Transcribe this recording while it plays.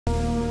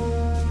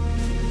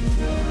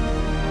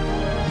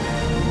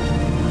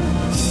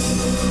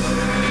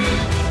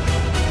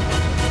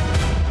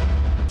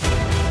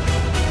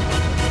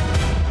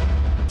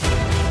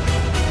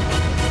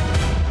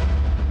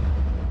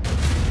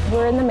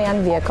in the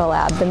manned vehicle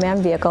lab. The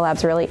manned vehicle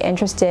lab's really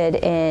interested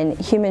in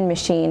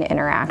human-machine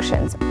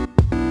interactions.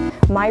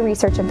 My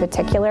research in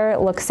particular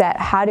looks at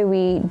how do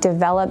we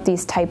develop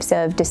these types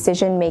of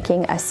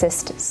decision-making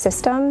assist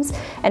systems,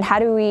 and how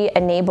do we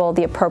enable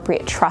the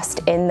appropriate trust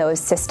in those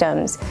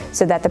systems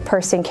so that the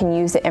person can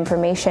use the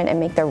information and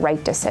make the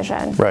right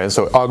decision. Right, and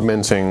so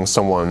augmenting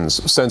someone's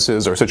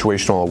senses or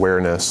situational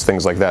awareness,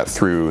 things like that,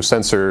 through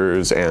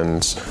sensors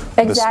and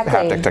this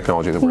haptic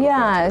technology that we're looking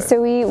at today.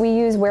 So we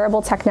use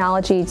wearable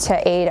technology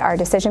to aid our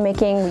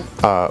decision-making.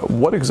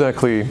 What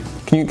exactly,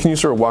 can you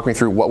sort of walk me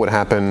through what would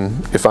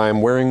happen if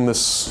I'm wearing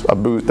a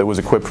boot that was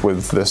equipped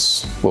with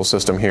this little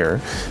system here?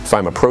 If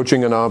I'm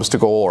approaching an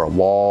obstacle or a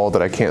wall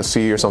that I can't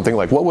see or something,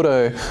 like what would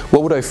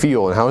I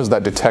feel, and how is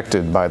that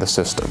detected by the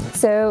system?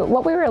 So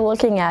what we were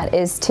looking at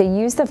is to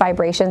use the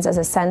vibrations as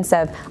a sense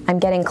of I'm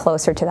getting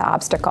closer to the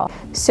obstacle.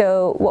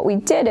 So what we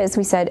did is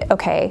we said,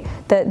 okay,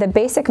 the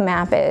basic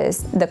map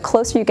is the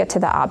closer you get to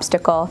the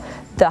obstacle,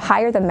 the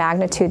higher the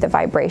magnitude the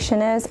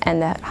vibration is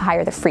and the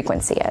higher the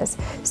frequency is.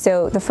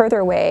 So the further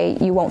away,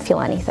 you won't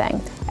feel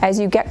anything. As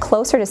you get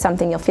closer to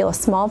something, you'll feel a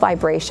small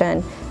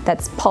vibration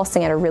that's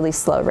pulsing at a really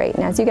slow rate.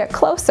 And as you get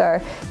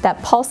closer,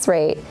 that pulse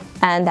rate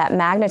and that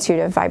magnitude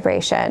of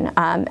vibration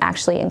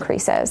actually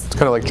increases. It's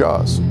kind of like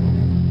Jaws.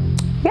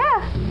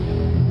 Yeah.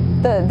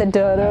 Yeah,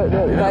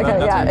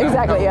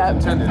 exactly, yeah.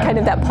 Kind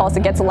of that pulse,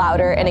 it gets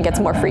louder and it gets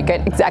more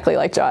frequent, exactly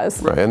like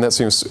Jaws. Right, and that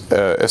seems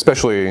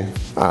especially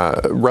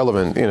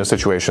relevant in a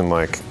situation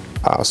like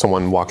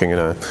someone walking in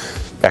a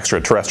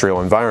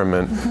extraterrestrial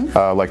environment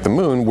like the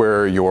moon,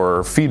 where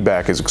your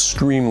feedback is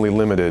extremely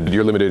limited.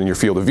 You're limited in your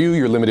field of view,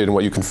 you're limited in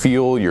what you can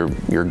feel,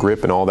 your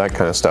grip and all that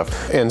kind of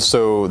stuff. And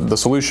so the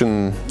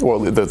solution, well,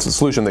 the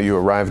solution that you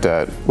arrived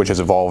at, which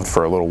has evolved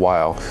for a little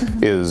while,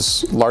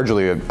 is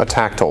largely a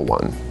tactile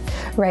one.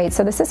 Right,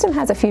 so the system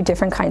has a few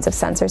different kinds of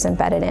sensors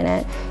embedded in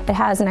it. It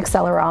has an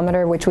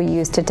accelerometer, which we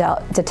use to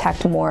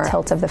detect more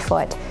tilt of the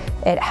foot.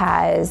 It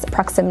has a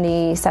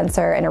proximity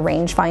sensor and a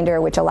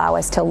rangefinder, which allow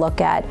us to look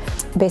at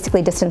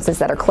basically distances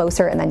that are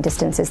closer and then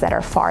distances that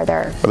are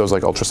farther. Are those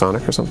like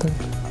ultrasonic or something?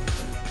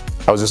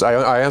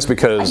 I asked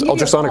because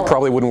ultrasonic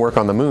probably wouldn't work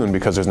on the moon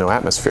because there's no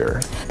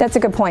atmosphere. That's a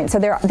good point. So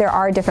there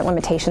are different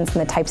limitations in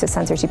the types of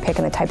sensors you pick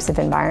and the types of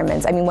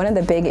environments. I mean, one of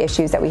the big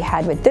issues that we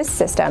had with this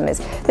system is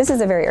this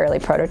is a very early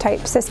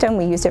prototype system.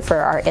 We used it for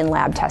our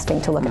in-lab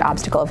testing to look at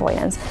obstacle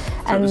avoidance.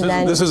 And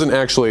this isn't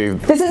actually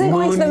this isn't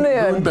going to the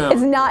moon.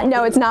 It's not.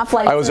 No, it's not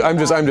flight. I'm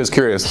just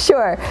curious.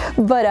 Sure,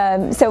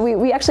 but so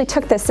we actually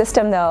took this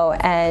system though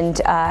and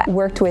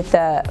worked with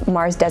the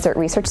Mars Desert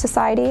Research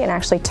Society and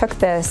actually took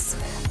this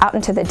out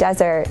into the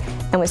desert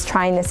and was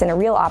trying this in a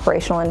real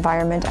operational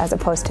environment as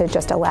opposed to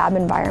just a lab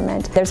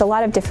environment. There's a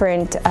lot of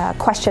different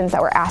questions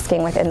that we're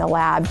asking within the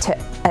lab to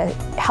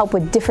help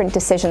with different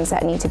decisions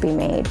that need to be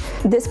made.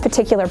 This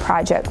particular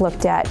project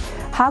looked at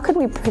how could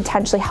we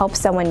potentially help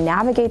someone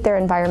navigate their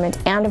environment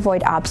and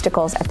avoid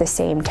obstacles at the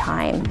same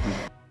time.